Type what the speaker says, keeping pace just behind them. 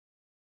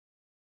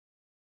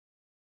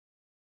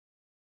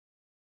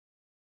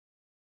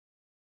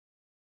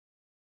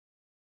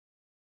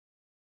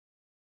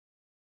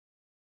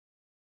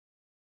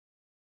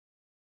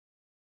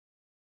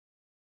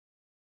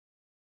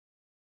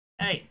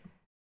Hey.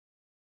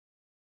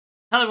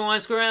 Hello everyone,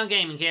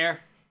 Screwaroundgaming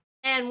here.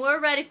 And we're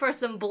ready for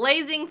some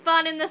blazing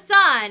fun in the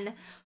sun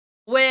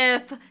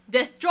with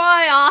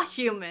Destroy All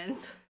Humans.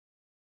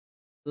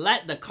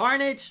 Let the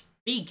carnage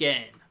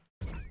begin.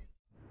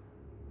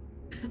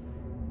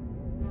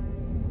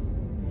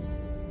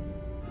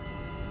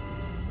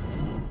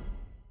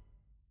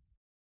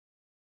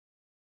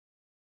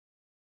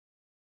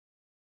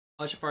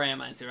 Watch for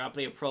amines. They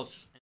rapidly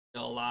approach and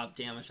deal a lot of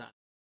damage on.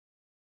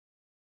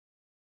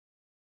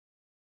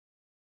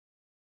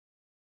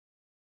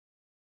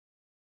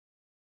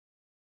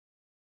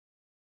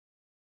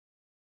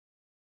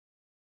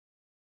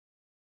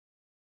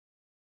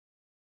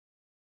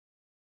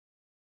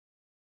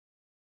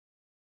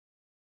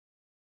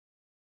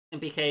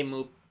 MPK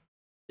move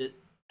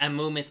and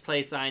movements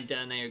placed on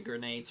detonator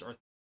grenades or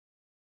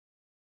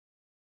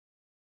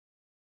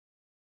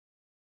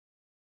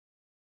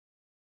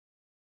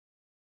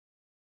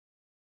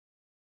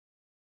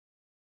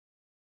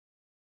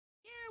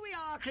Here we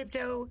are,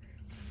 Crypto.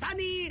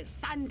 Sunny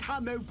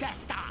Santa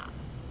Modesta.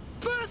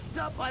 First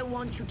up, I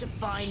want you to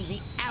find the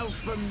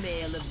alpha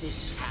male of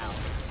this town.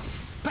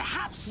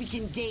 Perhaps we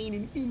can gain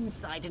an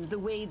insight into the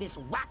way this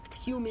whacked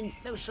human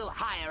social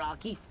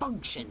hierarchy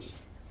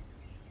functions.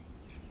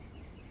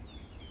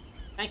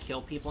 Can I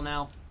kill people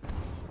now?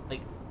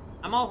 Like,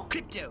 I'm all...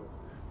 Crypto,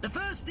 the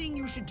first thing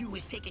you should do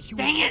is take a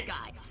human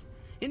disguise.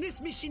 In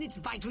this mission, it's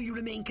vital you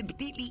remain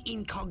completely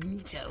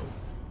incognito.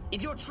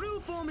 If your true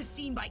form is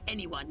seen by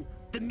anyone,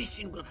 the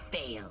mission will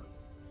fail.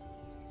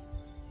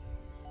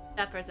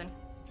 That person.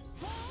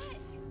 What?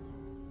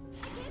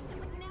 I guess it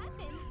was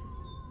nothing.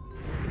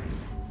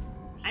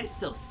 I'm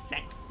so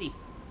sexy.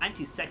 I'm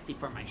too sexy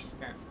for my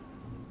shirt.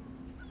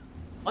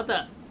 What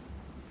the?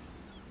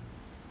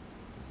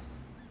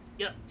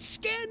 Yeah.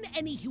 Scan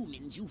any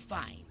humans you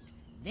find.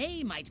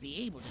 They might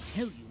be able to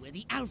tell you where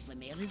the alpha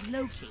male is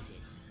located.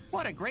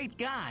 What a great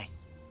guy.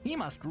 He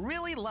must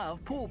really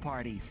love pool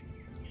parties.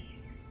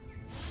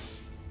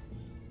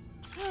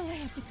 Oh, I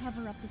have to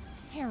cover up this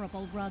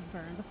terrible rug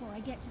burn before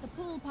I get to the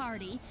pool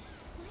party.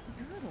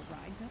 My girdle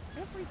rides up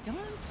every darn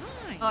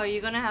time. Oh,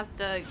 you're gonna have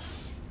to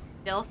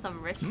kill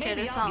some rich kid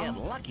Maybe or I'll something.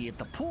 get lucky at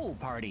the pool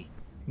party.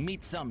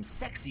 Meet some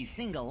sexy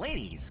single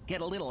ladies,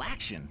 get a little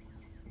action.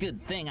 Good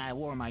thing I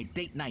wore my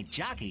date night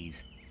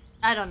jockeys.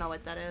 I don't know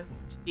what that is.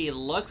 She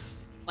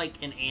looks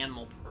like an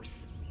animal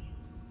person.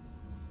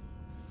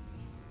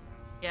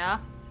 Yeah?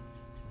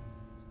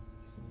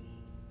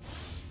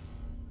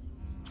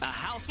 A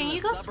house Can in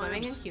you the go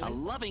swimming in suburbs, a humans?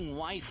 loving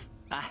wife,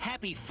 a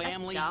happy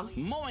family, dumb.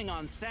 mowing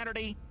on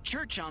Saturday,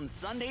 church on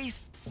Sundays,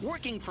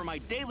 working for my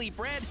daily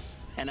bread,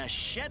 and a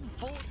shed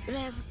full...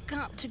 There's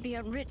got to be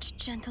a rich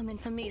gentleman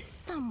for me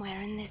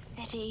somewhere in this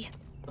city.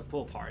 The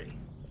pool party.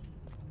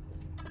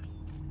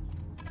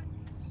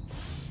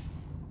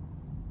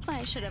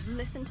 I should have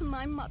listened to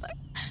my mother.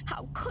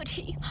 How could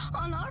he,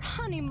 on our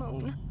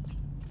honeymoon?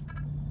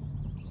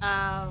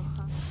 Oh.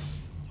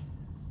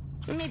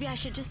 Maybe I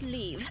should just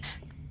leave.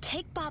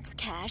 Take Bob's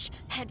cash,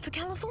 head for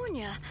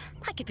California.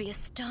 I could be a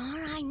star,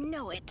 I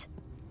know it.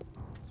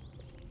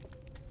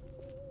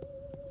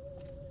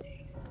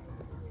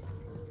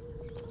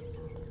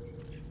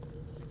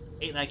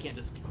 Hey, I can't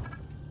just...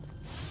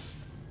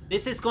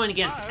 This is going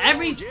against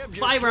every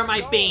fiber of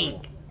my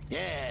being.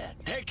 Yeah,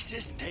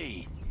 Texas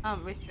tea.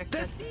 Restricted.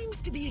 There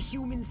seems to be a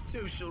human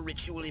social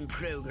ritual in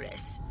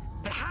progress.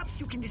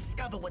 Perhaps you can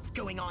discover what's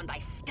going on by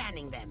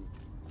scanning them.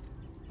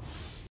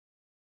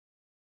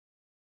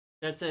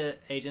 That's the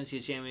agents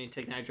use jamming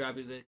technology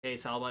dropping the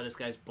case. How about this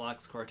guy's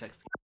blocks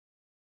cortex?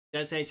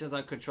 Jets agents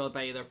are controlled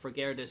by either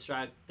forget or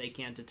distract. They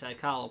can't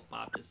detect hollow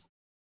Bob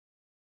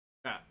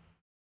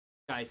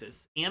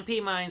disguises.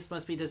 EMP mines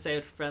must be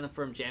disabled to prevent them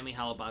from jamming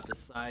hollow Bob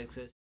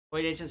disguises.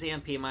 Void agents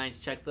EMP mines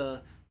check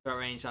the threat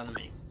range on the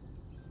menu.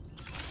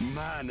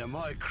 Man, am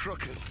I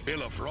crooked.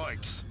 Bill of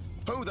Rights.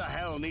 Who the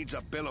hell needs a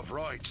Bill of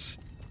Rights?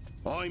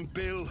 I'm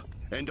Bill,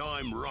 and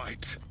I'm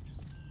right.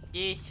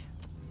 Yeesh.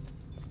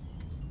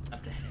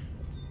 Have to.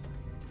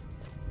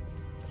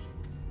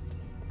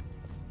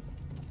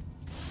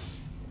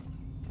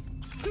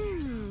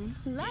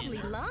 Lovely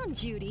lawn,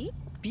 Judy.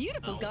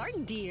 Beautiful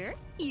garden, dear.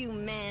 You If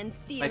I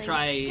man-stealing,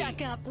 try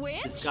stuck-up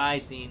witch.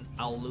 disguising,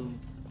 I'll lose.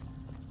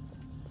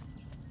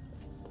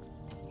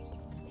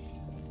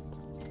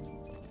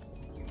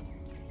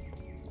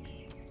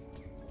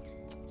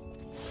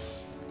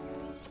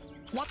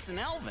 What's an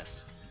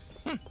Elvis?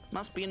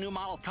 Must be a new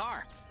model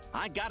car.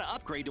 I gotta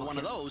upgrade to one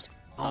of those.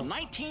 A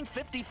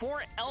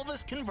 1954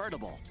 Elvis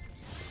convertible.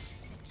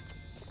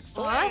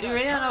 What? Do you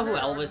really not know who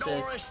Elvis is?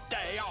 Doris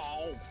Day,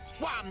 oh.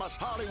 Why must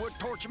Hollywood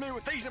torture me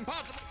with these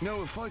impossible...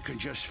 Now, if I could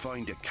just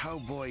find a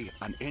cowboy,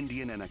 an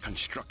Indian, and a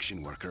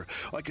construction worker,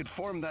 I could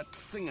form that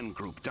singing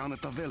group down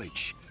at the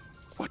village.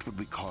 What would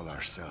we call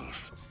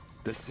ourselves?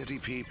 The city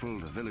people,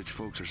 the village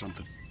folks, or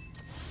something?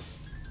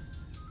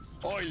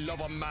 I love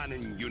a man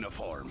in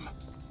uniform.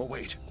 Oh,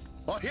 wait.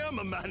 I am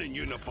a man in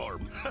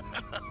uniform.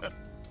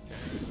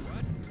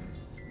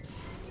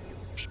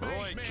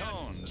 Roy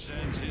Cohn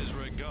sends his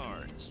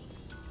regards.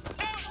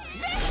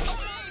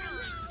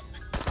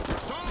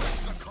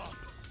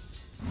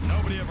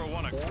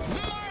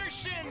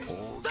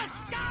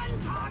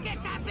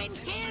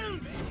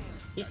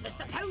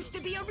 supposed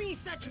to be a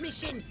research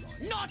mission,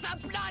 not a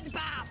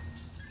bloodbath!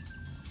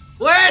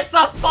 Where's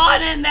the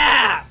fun in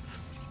that?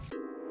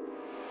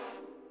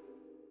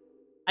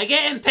 I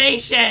get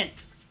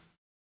impatient.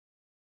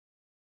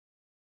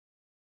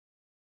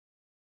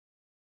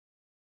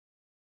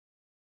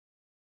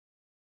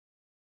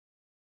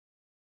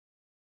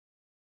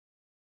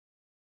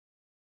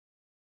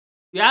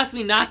 You asked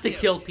me not to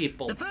kill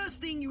people. The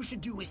first thing you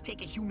should do is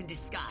take a human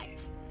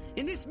disguise.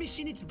 In this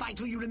mission, it's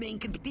vital you remain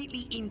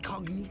completely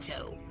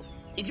incognito.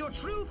 If your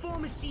true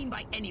form is seen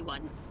by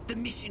anyone, the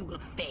mission will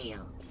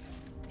fail.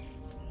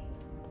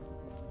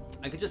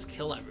 I could just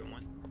kill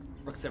everyone.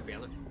 Works every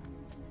other.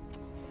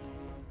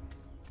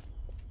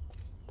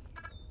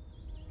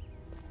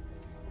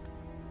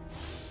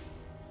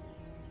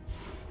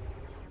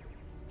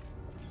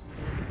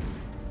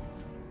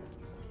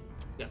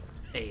 You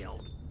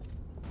failed.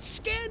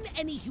 Scan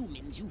any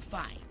humans you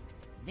find.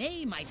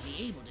 They might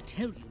be able to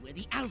tell you where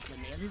the alpha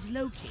male is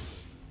located.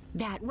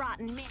 That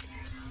rotten man.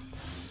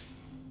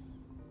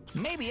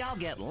 Maybe I'll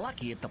get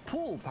lucky at the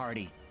pool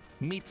party.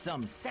 Meet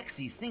some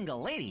sexy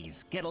single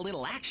ladies, get a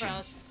little action.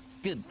 Gross.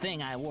 Good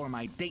thing I wore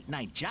my date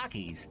night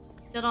jockeys.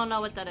 Still don't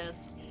know what that is.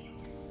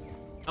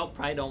 Oh,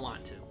 probably don't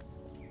want to.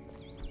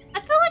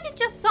 I feel like it's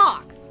just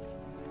socks.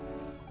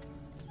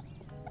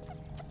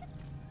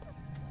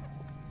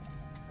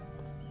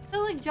 I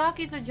feel like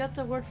jockeys are just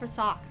a word for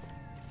socks.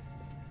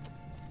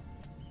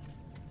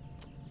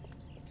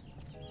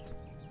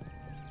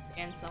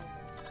 And so.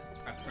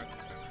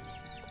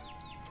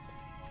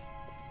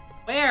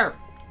 Where?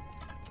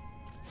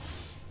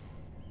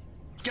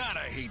 Gotta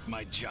hate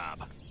my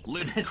job.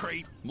 Lift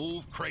crate,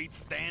 move crate,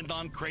 stand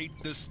on crate,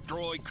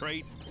 destroy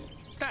crate.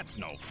 That's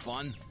no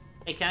fun.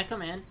 Hey, can I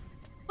come in?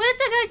 But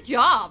it's a good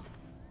job.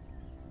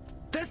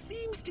 There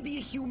seems to be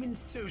a human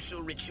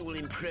social ritual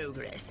in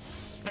progress.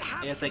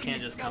 Perhaps Yes, we I can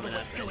can't just come discover in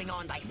what's that way. going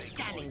on by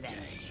scanning them.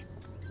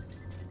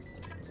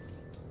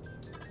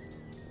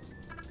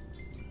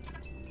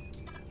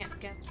 Can't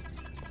scan.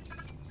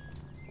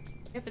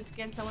 Rip and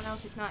scan someone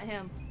else who's not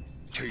him.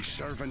 To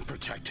serve and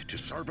protect, to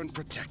serve and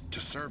protect, to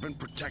serve and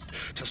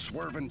protect, to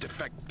swerve and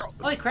defect.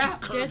 Holy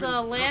crap. There's a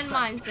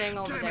landmine thing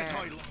over Damn there.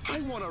 it,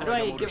 I want to How do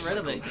ride I a get rid motorcycle.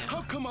 of it again?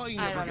 How come I I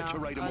never don't get to know.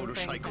 ride a I was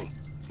motorcycle? thinking.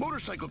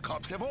 Motorcycle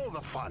cops have all the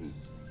fun.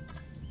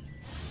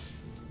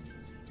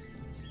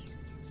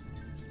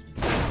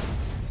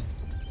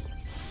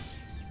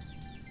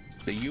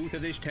 The youth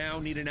of this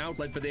town need an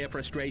outlet for their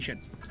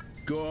frustration.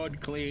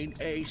 Good, clean,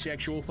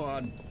 asexual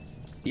fun.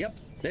 Yep,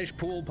 this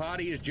pool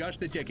party is just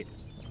the ticket.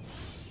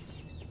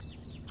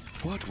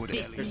 What would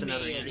This There's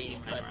another mayor enemy is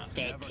going around.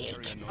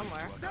 pathetic.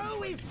 Somewhere.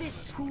 So is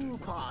this pool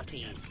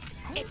party.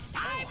 It's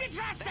time to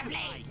trash the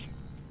place.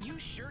 You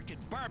sure could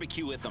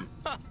barbecue with them.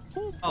 Huh.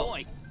 Oh Oh.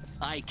 boy.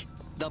 Ike,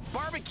 the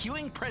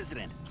barbecuing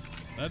president.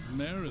 That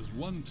mare is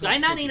one Do I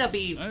not need a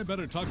beef? I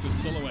better talk to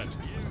Silhouette.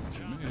 He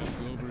may have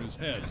to go over his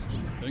head.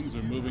 Things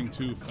are moving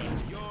too fast.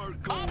 You're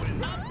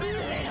going Up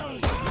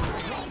and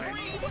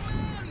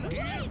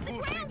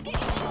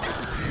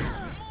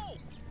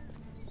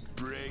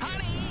Bring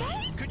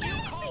Honey, could you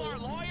call our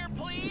lawyer,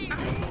 please? the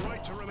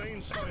right to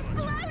remain silent.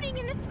 Floating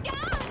in the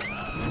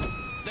sky.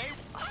 They...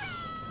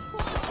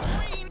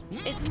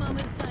 It's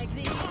moments like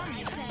these,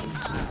 I think.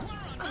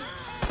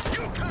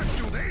 You can't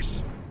do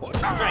this!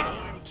 What? Right.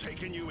 I'm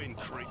taking you in,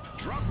 creep.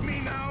 Drop me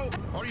now,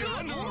 or you're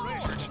under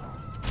arrest.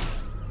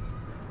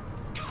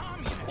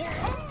 Come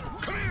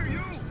here,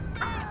 you!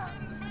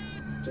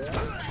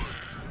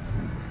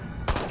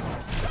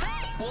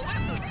 Well,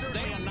 this is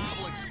certainly a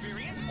novel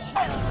experience.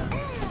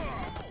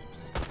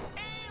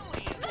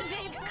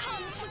 They've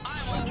come to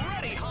I'm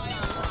already high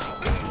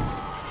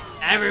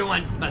on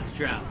Everyone must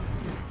drown.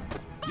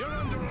 You're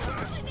under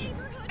arrest.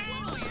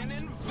 alien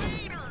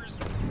invaders.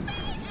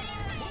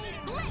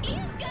 let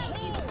you go,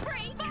 you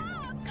freak!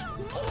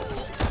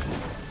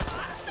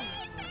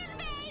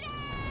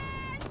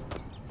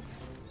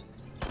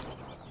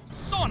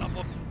 Son of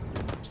a...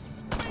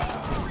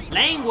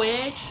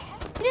 Language.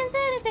 He didn't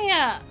say anything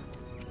yet.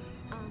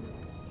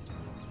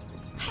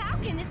 How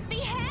can this be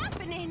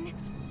happening?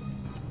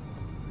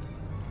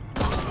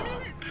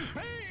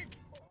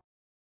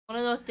 One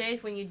of those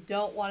days when you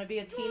don't want to be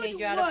a teenager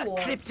Good out of work, school.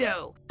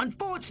 Crypto.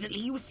 Unfortunately,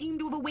 you seem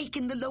to have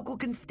awakened the local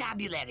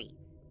constabulary.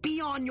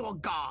 Be on your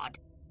guard.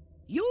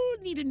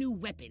 You'll need a new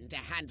weapon to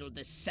handle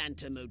the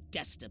Santa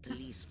Modesta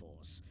police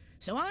force.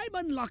 So I'm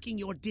unlocking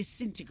your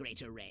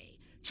disintegrator ray.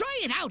 Try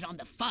it out on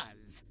the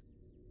fuzz.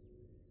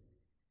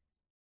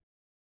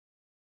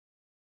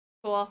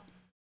 Cool.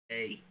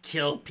 Hey,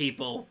 kill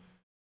people.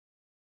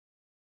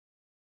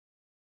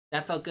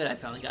 That felt good. I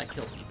finally got to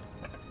kill people.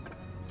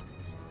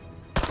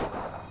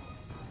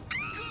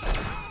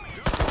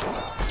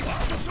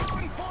 Officer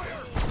on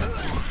fire!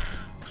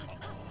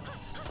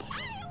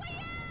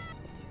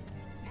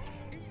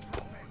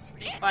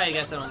 I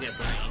guess I don't get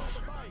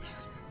brains.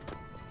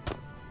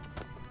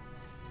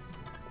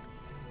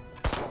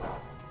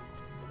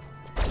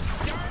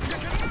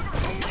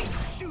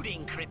 Nice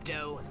shooting,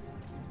 Crypto.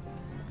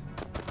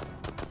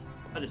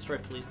 I destroy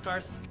police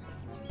cars.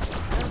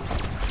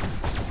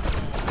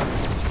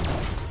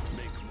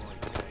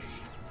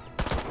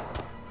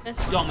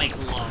 Don't make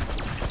love.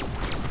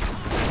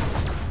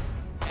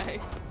 Okay.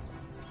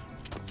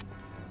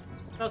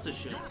 That's a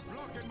shit.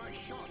 Blocking my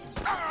shot.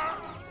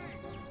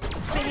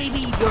 Baby,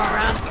 you're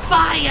on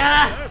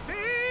fire!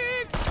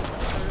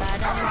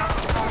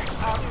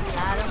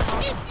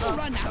 If you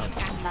run out of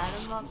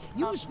ammunition,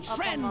 use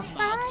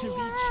Transmog to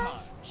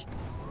recharge.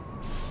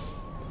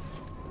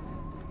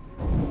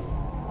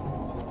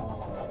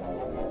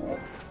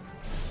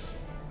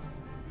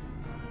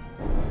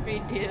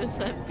 Reduce,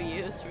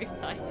 abuse,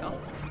 recycle.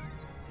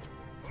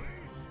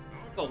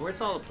 Oh,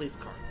 where's all the police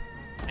cars?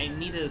 I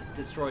need to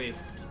destroy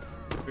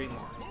 3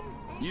 more.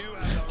 You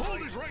have the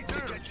hold is right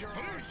there. Get your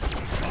police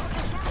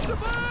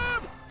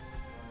officer.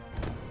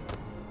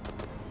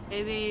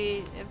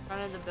 Maybe in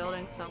front of the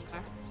building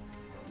somewhere.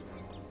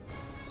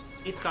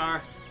 Police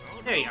car.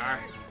 There you are.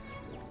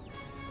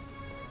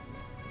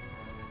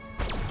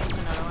 There's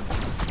another one.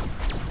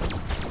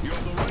 You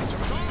have the right to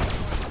stop.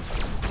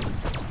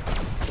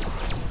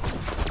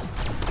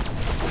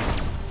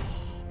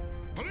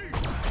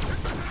 Police.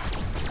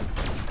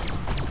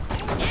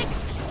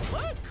 Excellent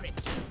work,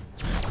 Crypto.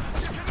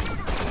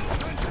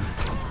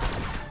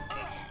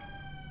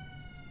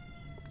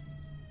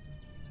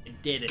 I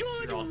did it.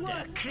 Good You're all dead.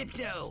 work,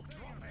 Crypto.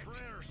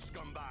 Prayer,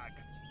 scumbag.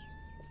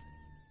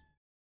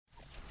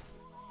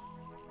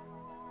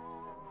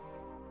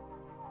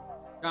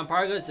 John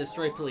Pargo's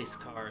destroy police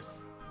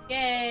cars.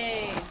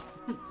 Yay!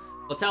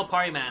 We'll tell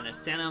Party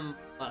Madness. Send him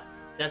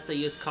that's the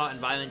use caught in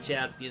violent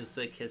jazz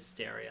music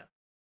hysteria.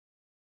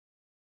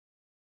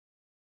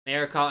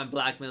 Mayor caught in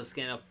blackmail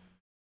scan of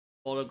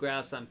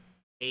photographs on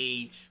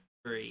page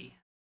 3.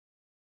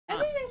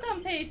 Everything's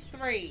on page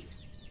 3.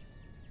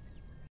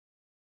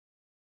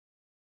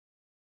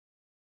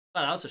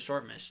 Oh, that was a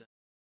short mission.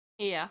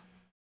 Yeah.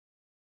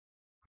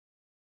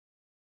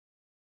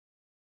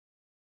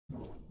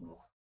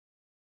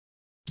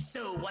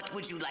 So, what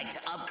would you like to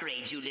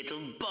upgrade, you little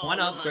ball I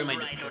wanna of upgrade my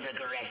unbridled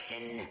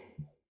aggression?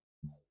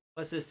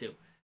 What's this do?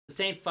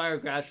 Sustained fire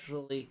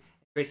gradually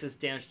increases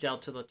damage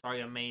dealt to the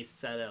target and may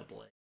set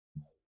ablaze.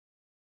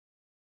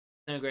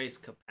 Disintegrates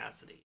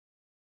capacity.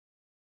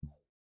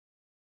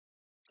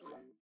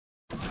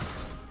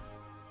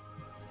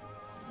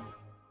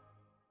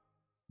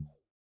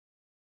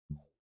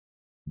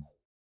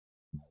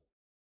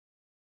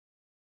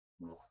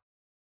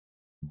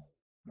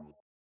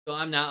 So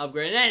I'm not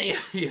upgrading any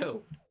of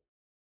you.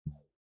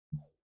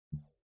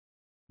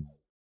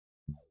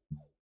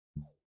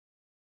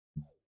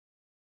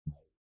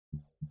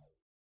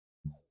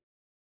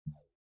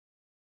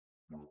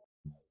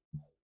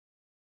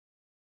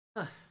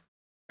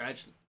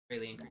 Gradually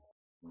greatly increase.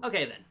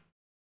 Okay then.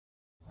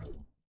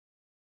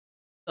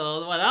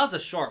 So well, that was a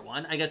short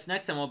one. I guess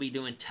next time we'll be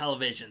doing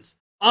televisions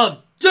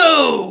of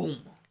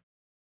doom.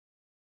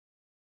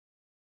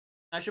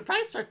 I should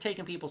probably start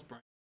taking people's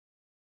brains.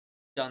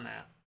 Done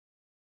that.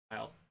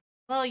 Well,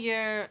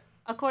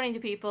 according to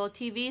people,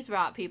 TVs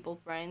rot people's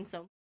brains,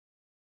 so.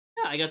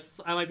 Yeah, I guess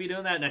I might be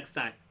doing that next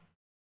time.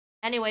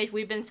 Anyways,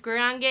 we've been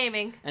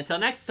Screwaroundgaming. Until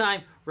next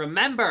time,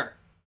 remember,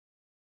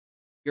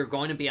 you're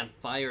going to be on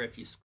fire if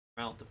you screw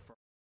around the front.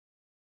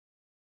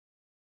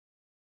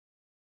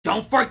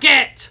 Don't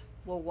forget!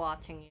 We're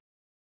watching you.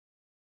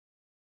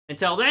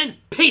 Until then,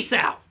 peace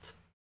out!